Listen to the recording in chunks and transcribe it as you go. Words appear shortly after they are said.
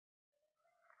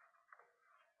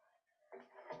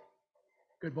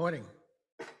Good morning.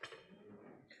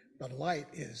 The light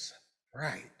is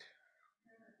bright.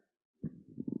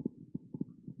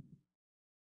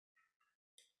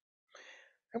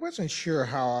 I wasn't sure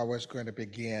how I was going to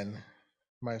begin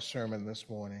my sermon this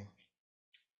morning.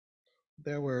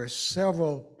 There were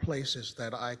several places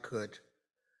that I could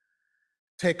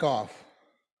take off.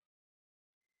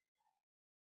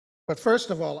 But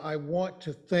first of all, I want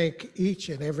to thank each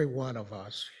and every one of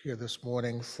us here this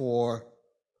morning for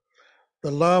the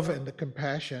love and the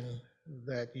compassion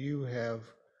that you have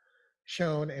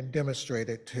shown and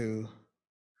demonstrated to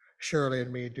Shirley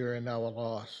and me during our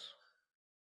loss.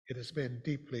 It has been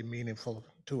deeply meaningful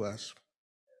to us.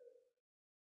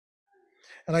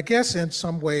 And I guess in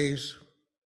some ways,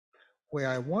 where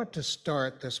I want to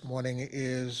start this morning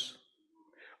is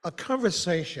a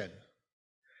conversation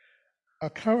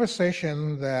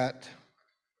that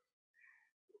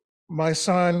my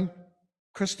son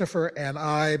Christopher and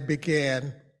I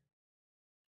began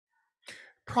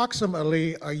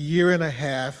approximately a year and a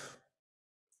half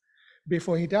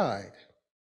before he died.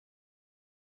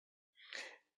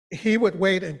 He would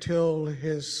wait until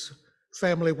his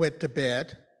family went to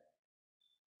bed,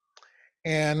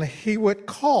 and he would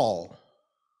call.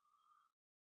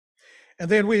 And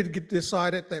then we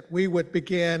decided that we would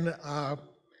begin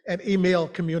an email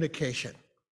communication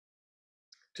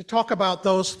to talk about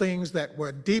those things that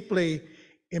were deeply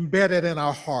embedded in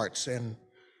our hearts. And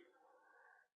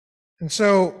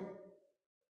so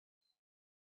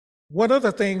one of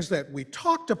the things that we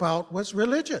talked about was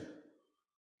religion.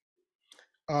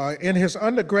 In his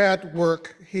undergrad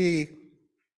work, his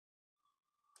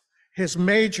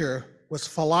major was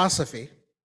philosophy,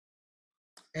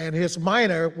 and his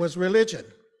minor was religion.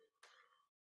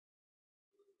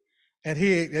 And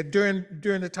during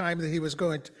the time that he was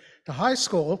going to high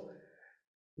school,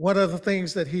 one of the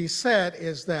things that he said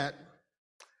is that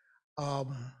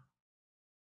I'm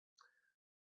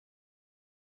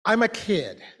a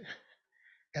kid,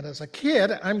 and as a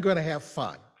kid, I'm going to have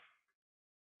fun.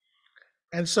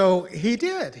 And so he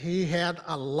did. He had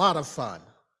a lot of fun,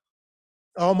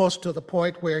 almost to the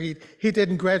point where he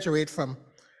didn't graduate from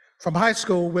high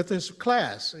school with his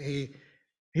class.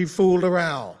 He fooled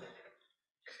around.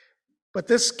 But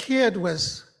this kid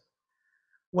was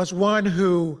one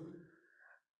who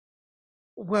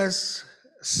was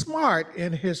smart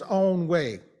in his own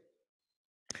way.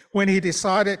 When he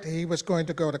decided he was going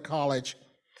to go to college,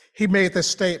 he made the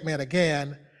statement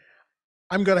again,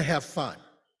 I'm going to have fun.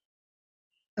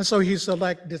 And so he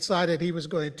decided he was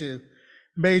going to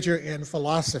major in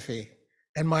philosophy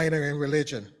and minor in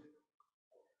religion.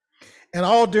 And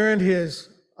all during his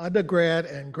undergrad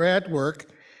and grad work,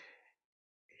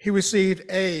 he received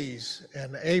A's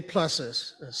and A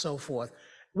pluses and so forth,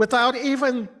 without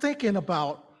even thinking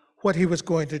about what he was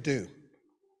going to do.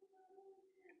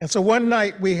 And so one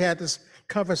night we had this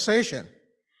conversation,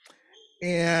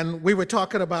 and we were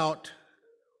talking about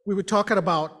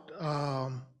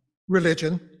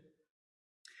religion.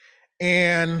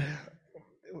 And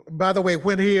by the way,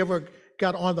 when he ever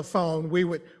got on the phone, we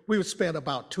would spend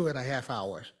about 2.5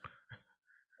 hours.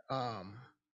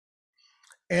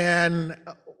 And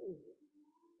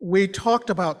we talked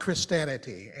about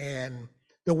Christianity and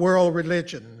the world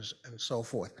religions and so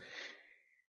forth.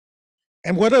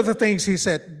 And one of the things he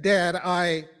said, Dad,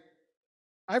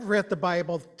 I've read the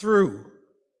Bible through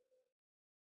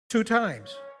 2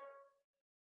 times,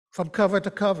 from cover to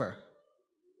cover.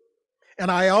 And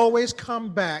I always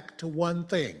come back to one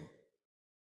thing,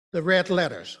 the red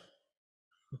letters.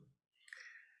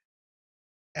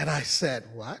 And I said,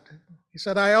 what? He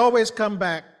said, I always come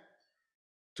back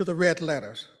to the red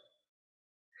letters.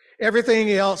 Everything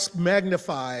else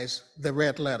magnifies the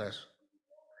red letters.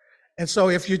 And so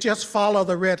if you just follow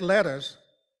the red letters,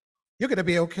 you're going to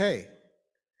be okay.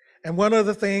 And one of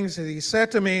the things that he said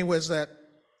to me was that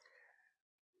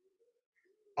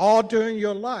all during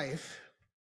your life,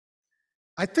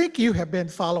 I think you have been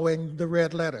following the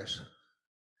red letters.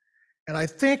 And I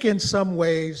think in some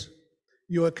ways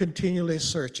you are continually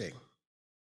searching.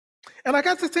 And I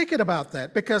got to thinking about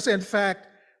that because, in fact,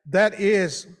 that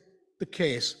is the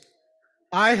case.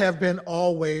 I have been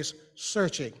always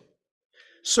searching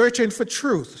for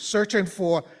truth, searching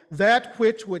for that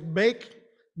which would make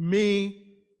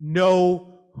me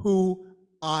know who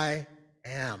I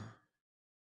am.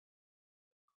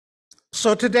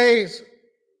 So today's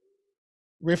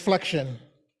reflection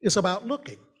is about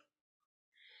looking.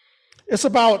 It's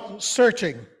about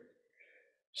searching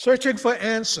for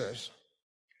answers,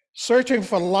 searching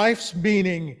for life's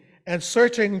meaning, and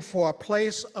searching for a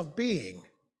place of being.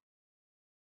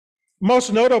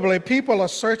 Most notably, people are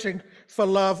searching for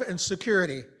love and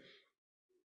security.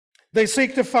 They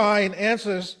seek to find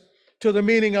answers to the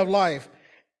meaning of life.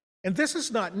 And this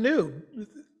is not new.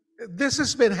 This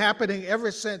has been happening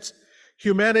ever since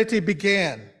humanity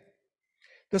began.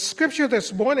 The scripture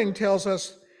this morning tells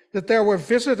us that there were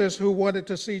visitors who wanted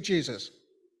to see Jesus.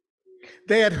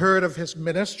 They had heard of his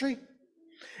ministry,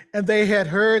 and they had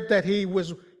heard that he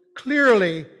was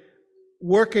clearly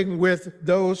working with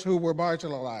those who were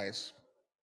marginalized.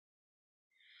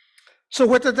 So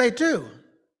what did they do?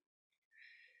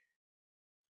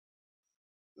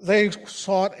 They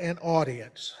sought an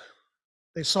audience.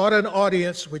 They sought an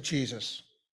audience with Jesus.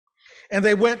 And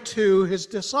they went to his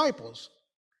disciples.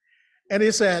 And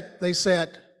they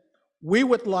said, we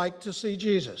would like to see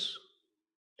Jesus.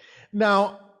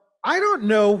 Now, I don't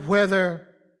know whether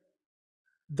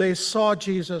they saw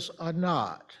Jesus or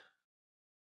not.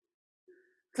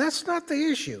 That's not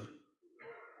the issue,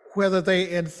 whether they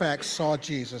in fact saw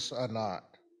Jesus or not.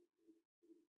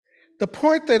 The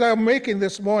point that I'm making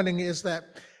this morning is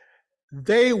that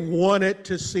they wanted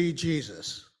to see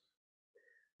Jesus.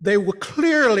 They were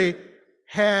clearly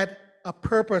had a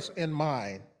purpose in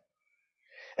mind.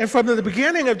 And from the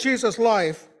beginning of Jesus'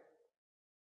 life,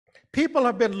 people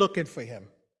have been looking for him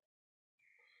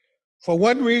for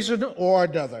one reason or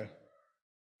another.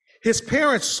 His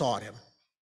parents sought him.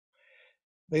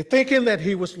 They're thinking that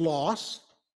he was lost,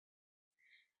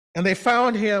 and they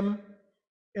found him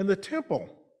in the temple.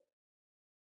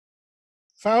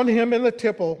 Found him in the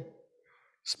temple,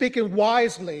 speaking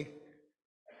wisely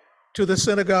to the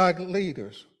synagogue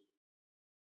leaders.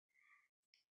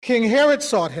 King Herod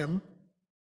sought him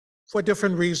for a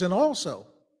different reason also.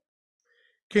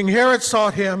 King Herod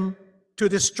sought him to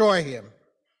destroy him.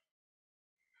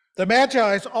 The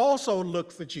Magi also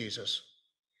looked for Jesus,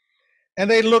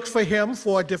 and they looked for him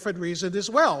for a different reason as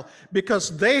well,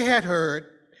 because they had heard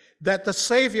that the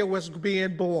Savior was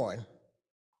being born.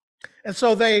 And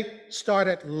so they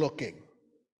started looking.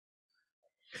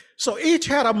 So each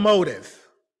had a motive.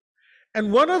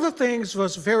 And one of the things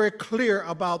was very clear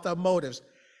about their motives.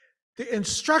 The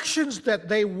instructions that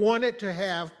they wanted to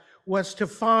have was to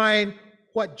find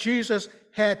what Jesus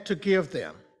had to give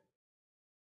them.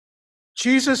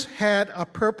 Jesus had a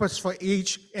purpose for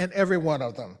each and every one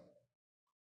of them.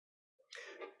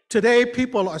 Today,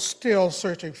 people are still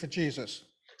searching for Jesus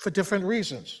for different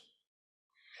reasons.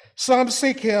 Some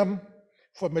seek him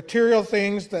for material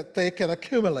things that they can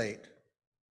accumulate.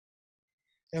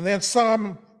 And then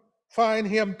some find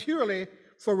him purely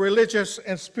for religious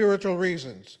and spiritual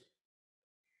reasons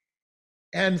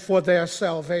and for their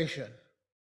salvation.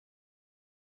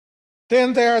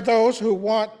 Then there are those who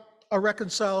want a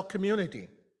reconciled community.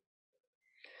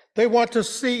 They want to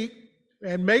see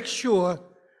and make sure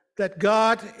that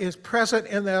God is present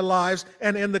in their lives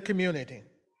and in the community.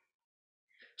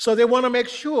 So they want to make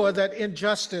sure that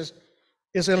injustice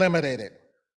is eliminated.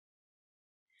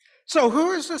 So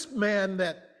who is this man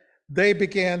that they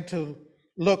began to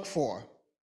look for?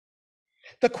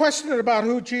 The question about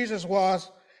who Jesus was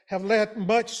have led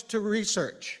much to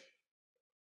research.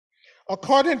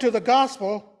 According to the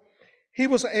gospel, he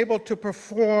was able to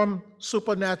perform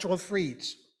supernatural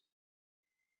feats,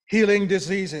 healing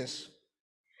diseases,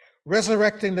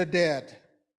 resurrecting the dead.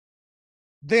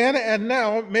 Then and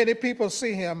now, many people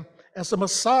see him as a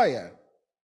Messiah,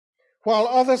 while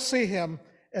others see him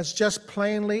as just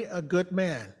plainly a good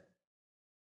man.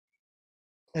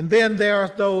 And then there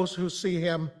are those who see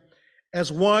him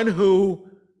as one who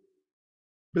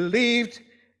believed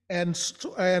and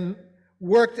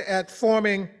worked at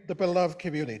forming the beloved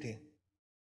community.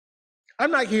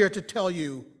 I'm not here to tell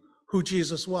you who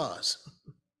Jesus was.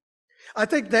 I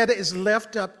think that is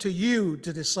left up to you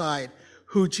to decide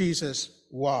who Jesus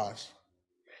was.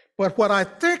 But what I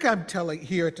think I'm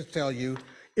here to tell you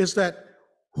is that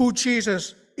who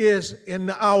Jesus is in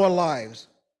our lives.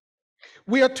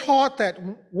 We are taught that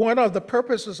one of the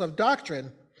purposes of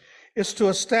doctrine is to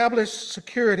establish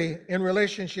security in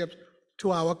relationships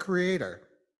to our Creator.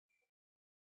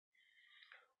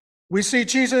 We see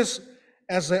Jesus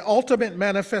as the ultimate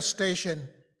manifestation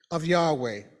of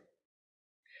Yahweh.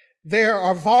 There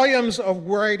are volumes of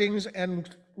writings and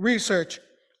research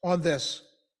on this,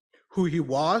 who he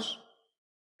was,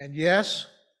 and yes,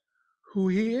 who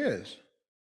he is.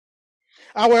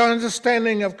 Our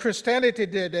understanding of Christianity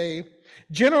today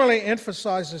generally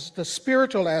emphasizes the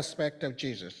spiritual aspect of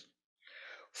Jesus,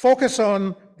 focus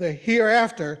on the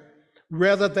hereafter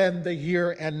rather than the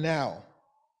here and now.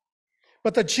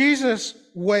 But the Jesus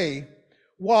way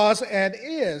was and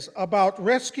is about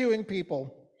rescuing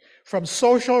people from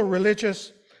social,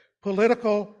 religious,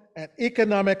 political, and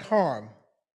economic harm.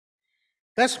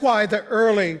 That's why the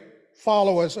early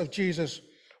followers of Jesus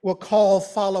were called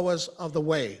followers of the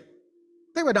way.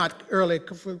 They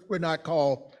were not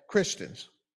called Christians.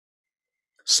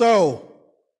 So,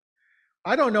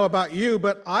 I don't know about you,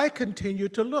 but I continue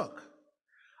to look.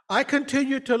 I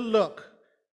continue to look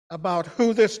about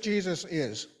who this Jesus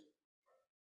is.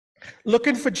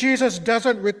 Looking for Jesus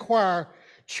doesn't require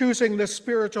choosing the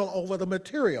spiritual over the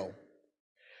material.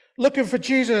 Looking for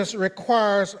Jesus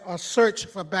requires a search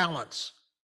for balance.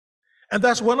 And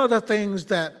that's one of the things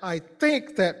that I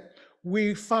think that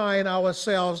we find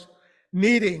ourselves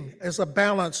needing as a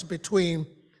balance between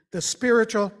the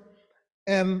spiritual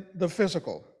and the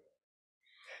physical.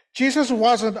 Jesus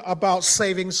wasn't about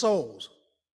saving souls.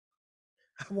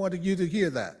 I wanted you to hear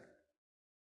that.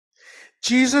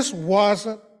 Jesus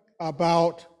wasn't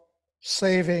about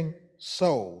saving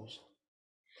souls.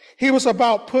 He was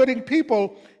about putting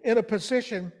people in a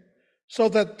position so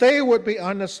that they would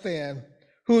understand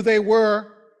who they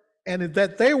were and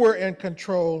that they were in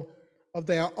control of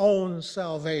their own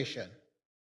salvation.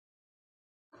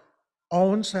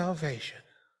 Own salvation.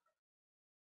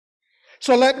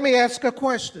 So let me ask a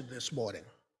question this morning.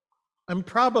 I'm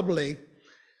probably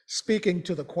speaking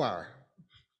to the choir.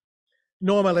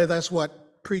 Normally, that's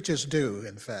what preachers do,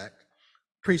 in fact,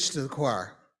 preach to the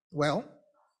choir. Well,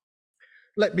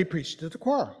 let me preach to the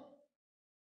choir.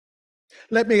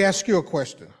 Let me ask you a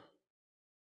question.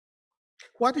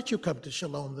 Why did you come to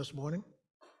Shalom this morning?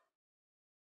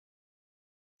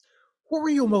 What were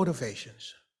your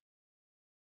motivations?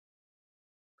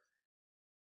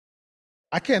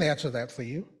 I can't answer that for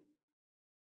you.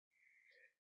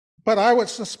 But I would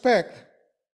suspect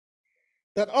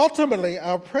that ultimately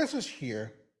our presence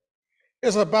here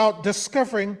is about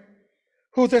discovering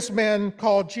who this man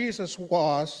called Jesus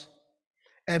was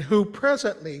and who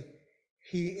presently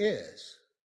he is.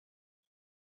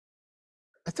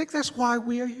 I think that's why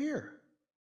we are here.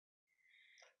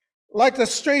 Like the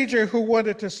stranger who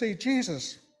wanted to see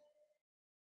Jesus,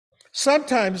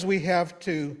 sometimes we have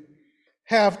to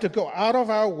go out of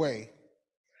our way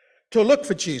to look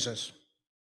for Jesus.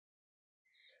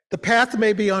 The path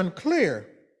may be unclear,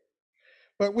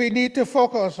 but we need to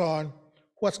focus on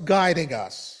what's guiding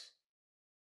us.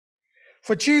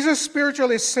 For Jesus,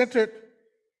 spiritually centered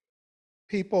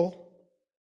people,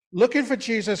 looking for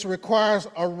Jesus requires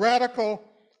a radical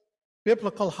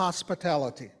biblical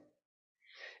hospitality.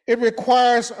 It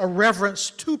requires a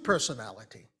reverence to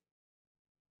personality.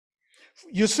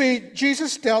 You see,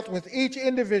 Jesus dealt with each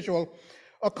individual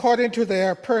according to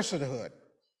their personhood.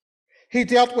 He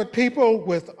dealt with people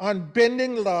with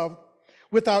unbending love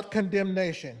without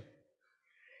condemnation.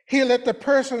 He let the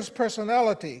person's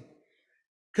personality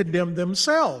condemn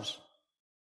themselves.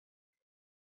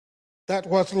 That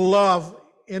was love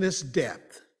in its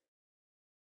depth.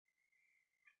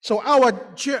 So our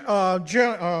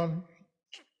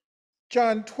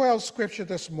John 12 scripture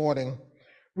this morning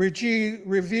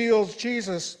reveals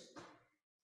Jesus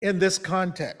in this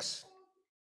context.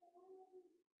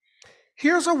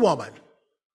 Here's a woman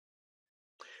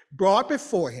brought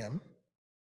before him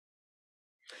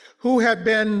who had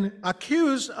been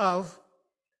accused of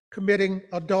committing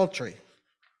adultery.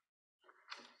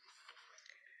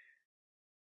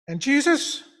 And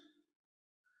Jesus,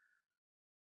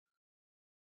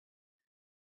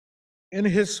 in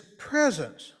his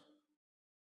presence,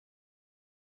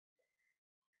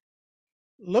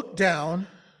 looked down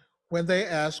when they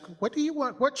asked, "What do you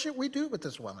want? What should we do with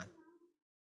this woman?"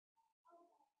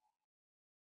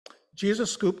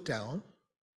 Jesus scooped down,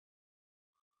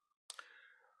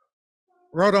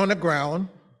 wrote on the ground,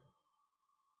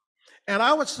 and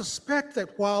I would suspect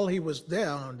that while he was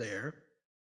down there,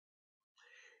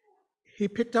 he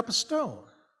picked up a stone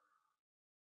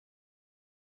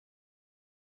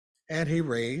and he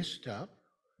raised up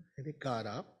and he got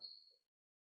up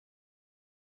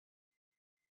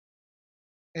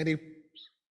and he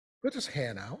put his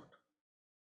hand out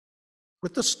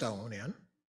with the stone in,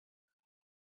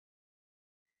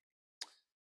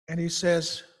 and he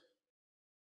says,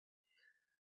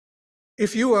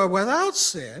 "If you are without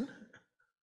sin,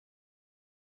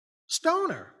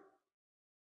 stone her.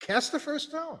 Cast the first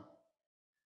stone."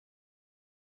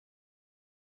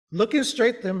 Looking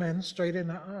straight them and straight in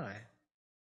the eye.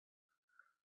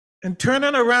 And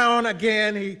turning around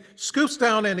again, he scoops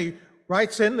down and he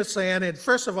writes in the sand. And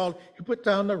first of all, he put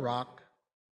down the rock.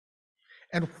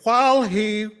 And while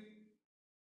he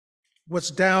was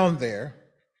down there,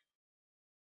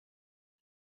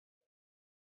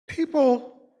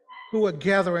 people who were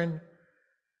gathering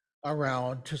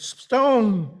around to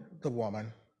stone the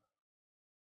woman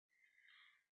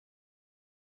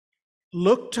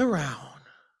looked around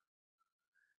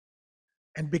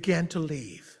and began to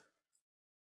leave.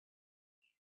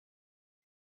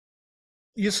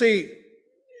 You see,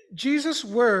 Jesus'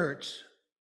 words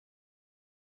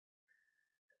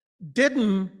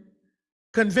didn't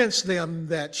convince them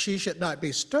that she should not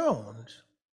be stoned.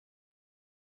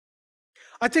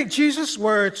 I think Jesus'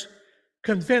 words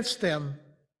convinced them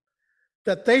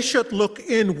that they should look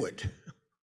inward,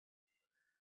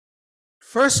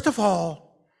 first of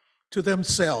all, to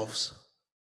themselves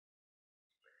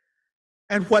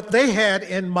and what they had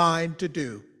in mind to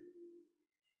do.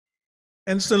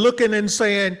 And so looking and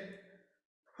saying,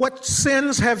 what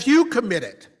sins have you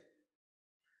committed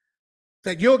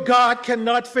that your God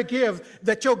cannot forgive,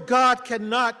 that your God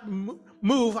cannot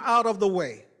move out of the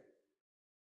way?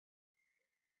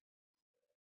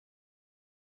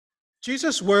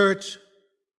 Jesus' words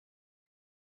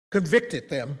convicted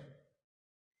them,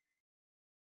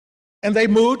 and they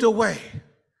moved away,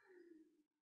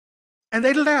 and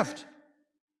they left.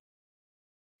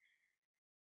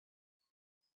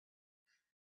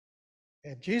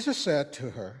 And Jesus said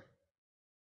to her,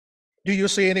 do you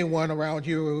see anyone around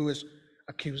you who is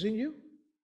accusing you?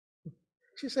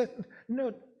 She said,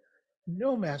 no,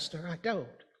 no, Master, I don't.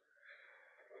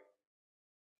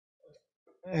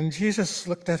 And Jesus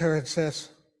looked at her and says,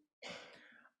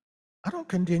 I don't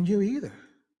condemn you either.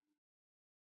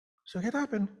 So get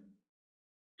up and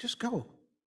just go.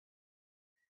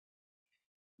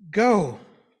 Go.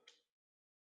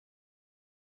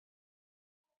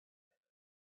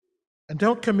 And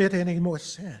don't commit any more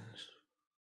sins.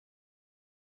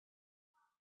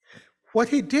 What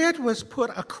he did was put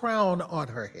a crown on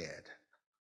her head.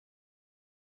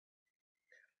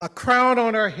 A crown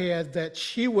on her head that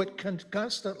she would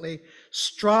constantly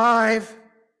strive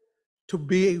to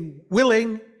be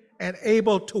willing and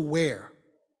able to wear.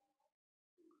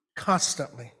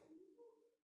 Constantly.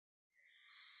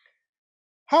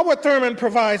 Howard Thurman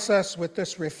provides us with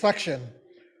this reflection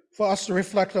for us to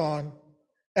reflect on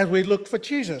as we look for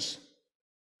Jesus.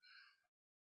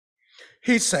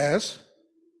 He says,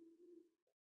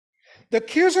 the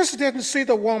accusers didn't see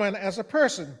the woman as a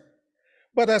person,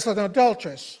 but as an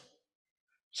adulteress,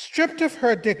 stripped of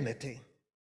her dignity,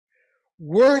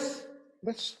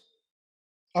 worthless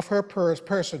of her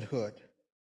personhood.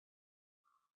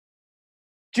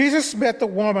 Jesus met the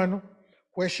woman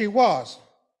where she was,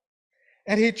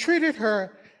 and he treated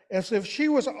her as if she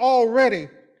was already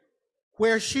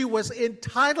where she was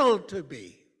entitled to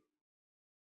be.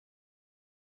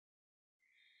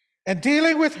 And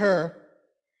dealing with her,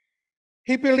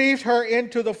 he believed her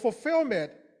into the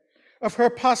fulfillment of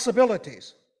her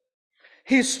possibilities.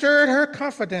 He stirred her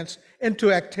confidence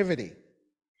into activity.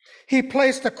 He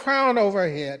placed a crown over her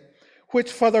head,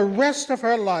 which for the rest of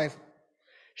her life,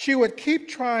 she would keep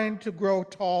trying to grow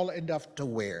tall enough to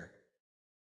wear.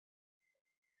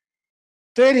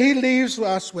 Then he leaves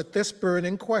us with this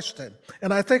burning question,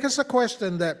 and I think it's a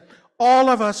question that all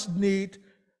of us need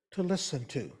to listen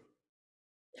to.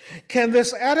 Can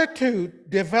this attitude,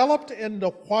 developed in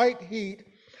the white heat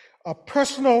of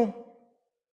personal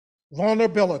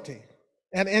vulnerability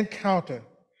and encounter,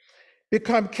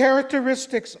 become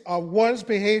characteristics of one's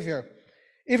behavior,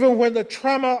 even when the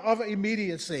trauma of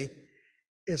immediacy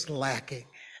is lacking?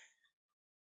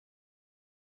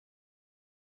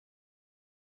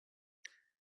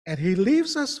 And he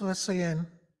leaves us with saying,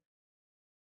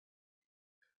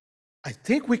 I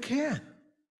think we can.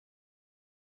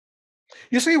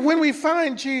 You see, when we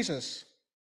find Jesus,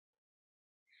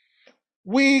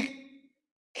 we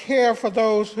care for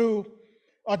those who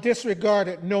are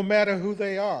disregarded, no matter who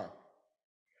they are.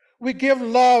 We give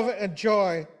love and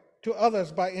joy to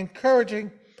others by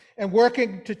encouraging and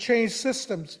working to change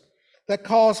systems that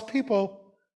cause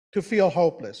people to feel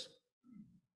hopeless.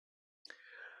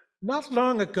 Not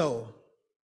long ago,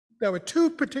 there were two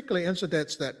particular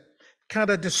incidents that kind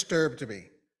of disturbed me.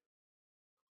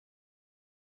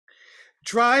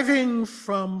 Driving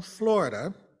from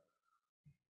Florida,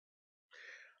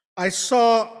 I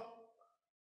saw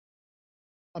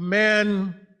a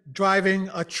man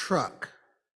driving a truck,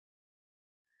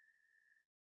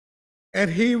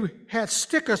 and he had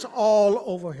stickers all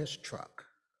over his truck.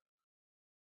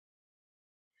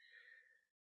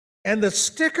 And the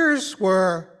stickers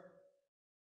were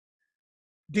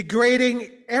degrading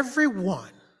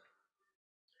everyone.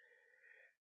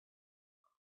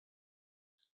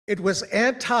 It was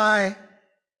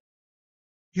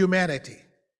anti-humanity.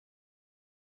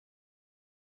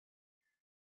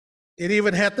 It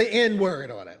even had the N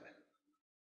word on it.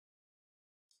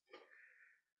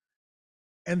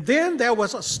 And then there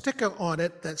was a sticker on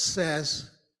it that says,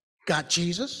 "Got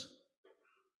Jesus?"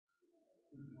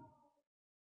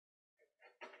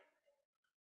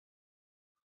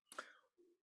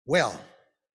 Well,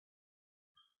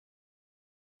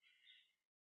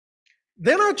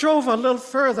 Then I drove a little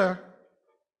further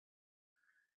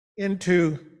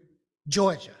into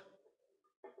Georgia.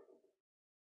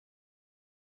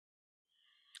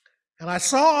 And I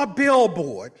saw a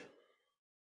billboard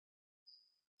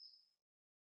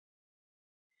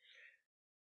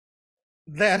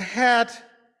that had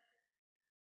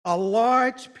a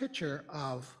large picture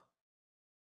of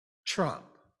Trump.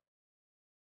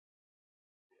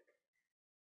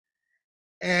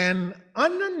 And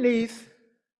underneath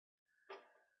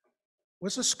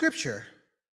was a scripture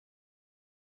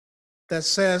that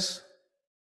says,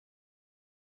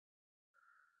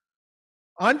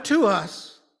 "Unto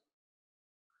us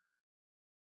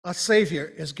a Savior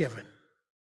is given."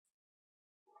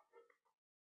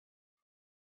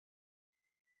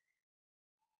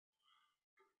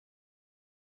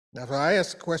 Now, if I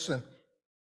ask the question,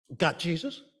 got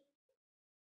Jesus?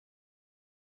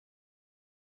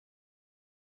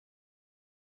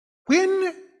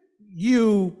 When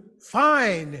you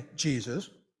find Jesus,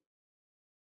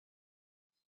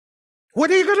 what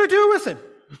are you going to do with him?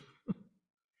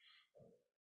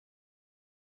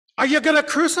 Are you going to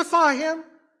crucify him?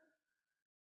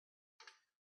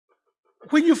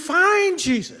 When you find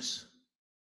Jesus,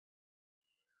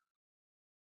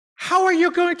 how are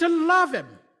you going to love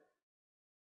him?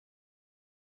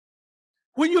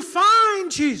 When you find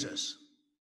Jesus,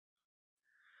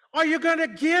 are you going to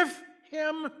give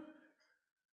him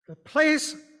the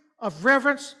place of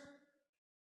reverence?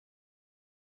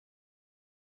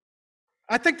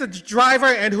 I think the driver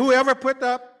and whoever put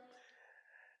up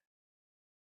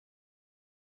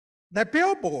that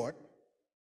billboard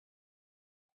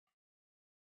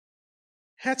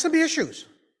had some issues.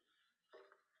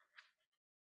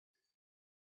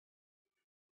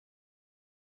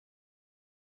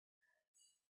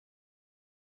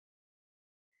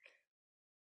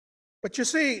 But you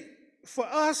see, for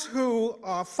us who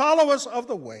are followers of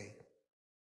the way,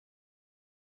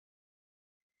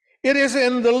 it is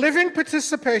in the living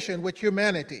participation with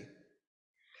humanity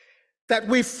that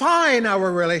we find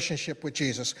our relationship with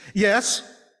Jesus. Yes,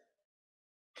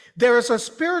 there is a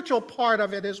spiritual part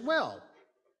of it as well.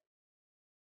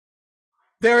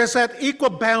 There is that equal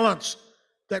balance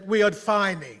that we are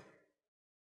finding.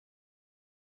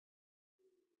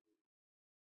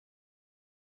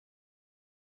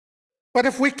 But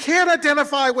if we can't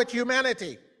identify with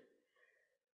humanity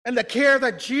and the care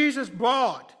that Jesus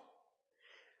brought,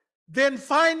 then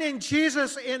finding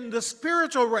Jesus in the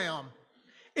spiritual realm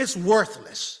is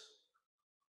worthless.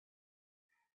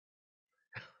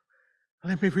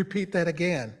 Let me repeat that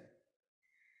again.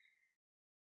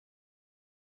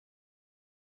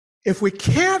 If we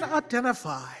can't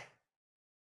identify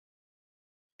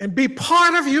and be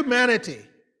part of humanity,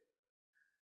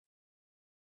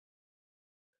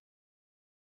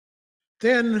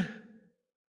 then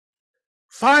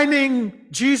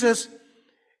finding Jesus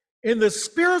in the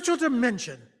spiritual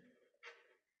dimension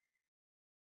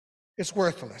is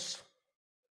worthless.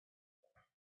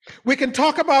 We can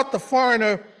talk about the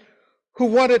foreigner who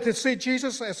wanted to see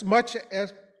Jesus as much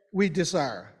as we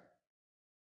desire.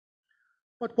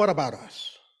 But what about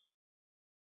us?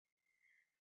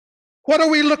 What are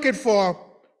we looking for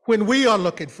when we are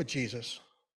looking for Jesus?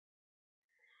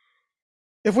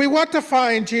 If we want to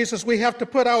find Jesus, we have to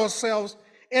put ourselves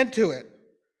into it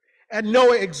and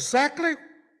know exactly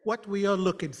what we are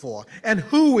looking for and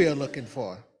who we are looking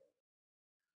for.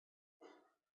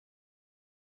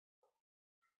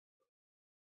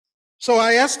 So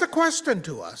I ask the question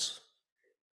to us,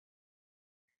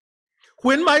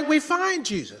 when might we find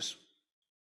Jesus?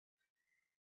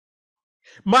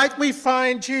 Might we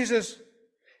find Jesus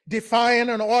defying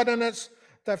an ordinance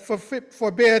that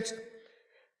forbids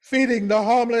feeding the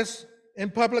homeless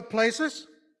in public places?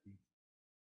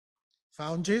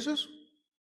 Found Jesus?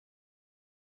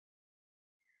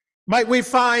 Might we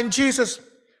find Jesus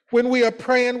when we are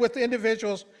praying with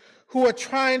individuals who are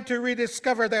trying to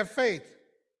rediscover their faith?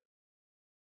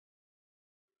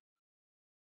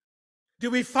 Do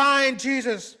we find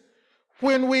Jesus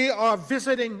when we are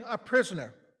visiting a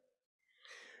prisoner?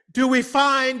 Do we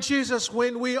find Jesus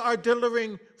when we are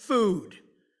delivering food?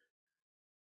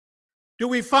 Do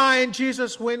we find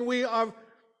Jesus when we are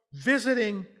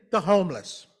visiting the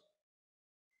homeless?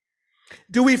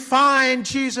 Do we find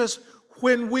Jesus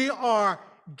when we are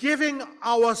giving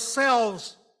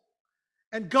ourselves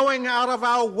and going out of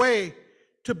our way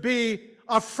to be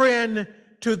a friend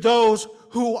to those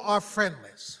who are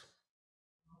friendless?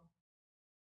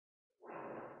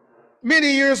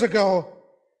 Many years ago,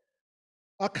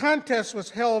 a contest was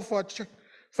held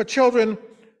for children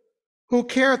who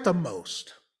cared the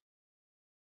most.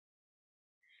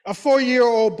 A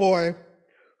 4-year-old boy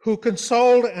who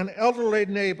consoled an elderly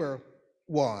neighbor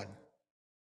one.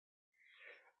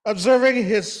 Observing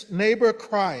his neighbor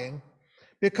crying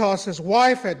because his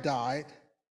wife had died,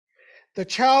 the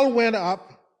child went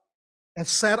up and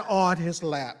sat on his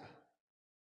lap.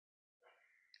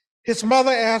 His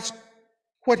mother asked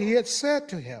what he had said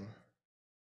to him.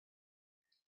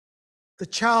 The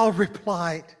child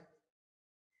replied,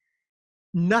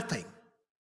 "Nothing.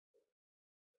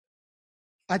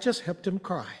 I just helped him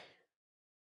cry.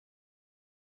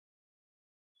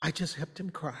 I just helped him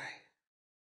cry."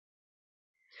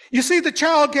 You see, the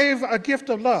child gave a gift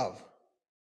of love.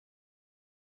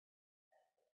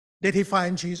 Did he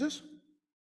find Jesus?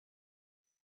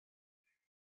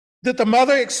 Did the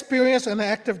mother experience an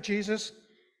act of Jesus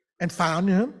and found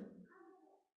him?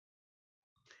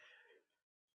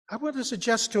 I want to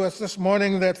suggest to us this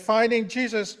morning that finding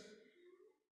Jesus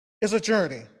is a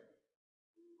journey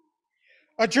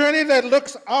that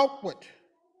looks outward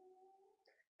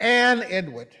and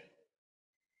inward.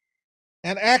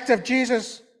 An act of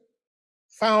Jesus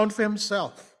found for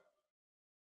himself.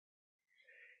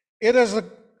 It is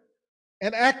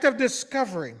an act of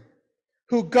discovering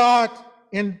who God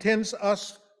intends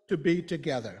us to be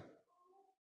together.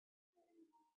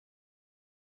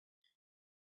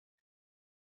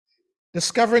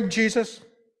 Discovering Jesus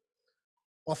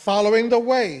or following the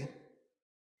way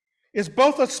is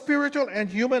both a spiritual and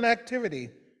human activity,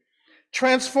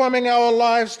 transforming our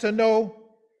lives to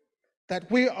know that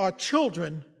we are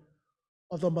children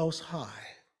of the Most High.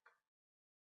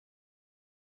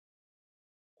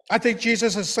 I think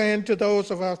Jesus is saying to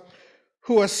those of us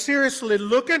who are seriously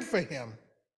looking for him,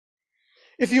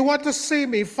 if you want to see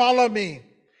me, follow me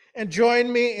and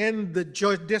join me in the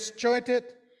disjointed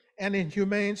and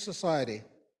inhumane society,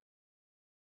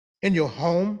 in your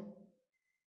home,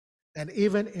 and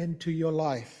even into your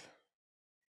life.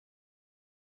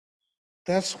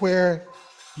 That's where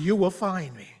you will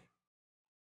find me.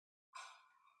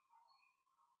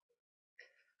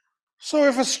 So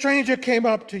if a stranger came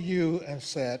up to you and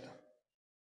said,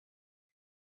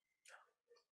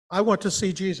 "I want to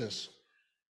see Jesus,"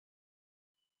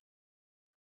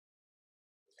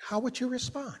 how would you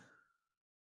respond?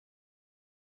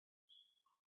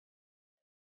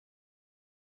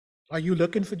 Are you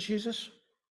looking for Jesus?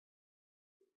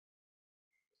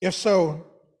 If so,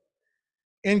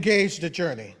 engage the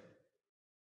journey.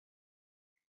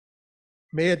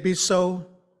 May it be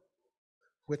so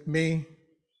with me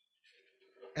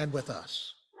and with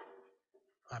us.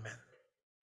 Amen.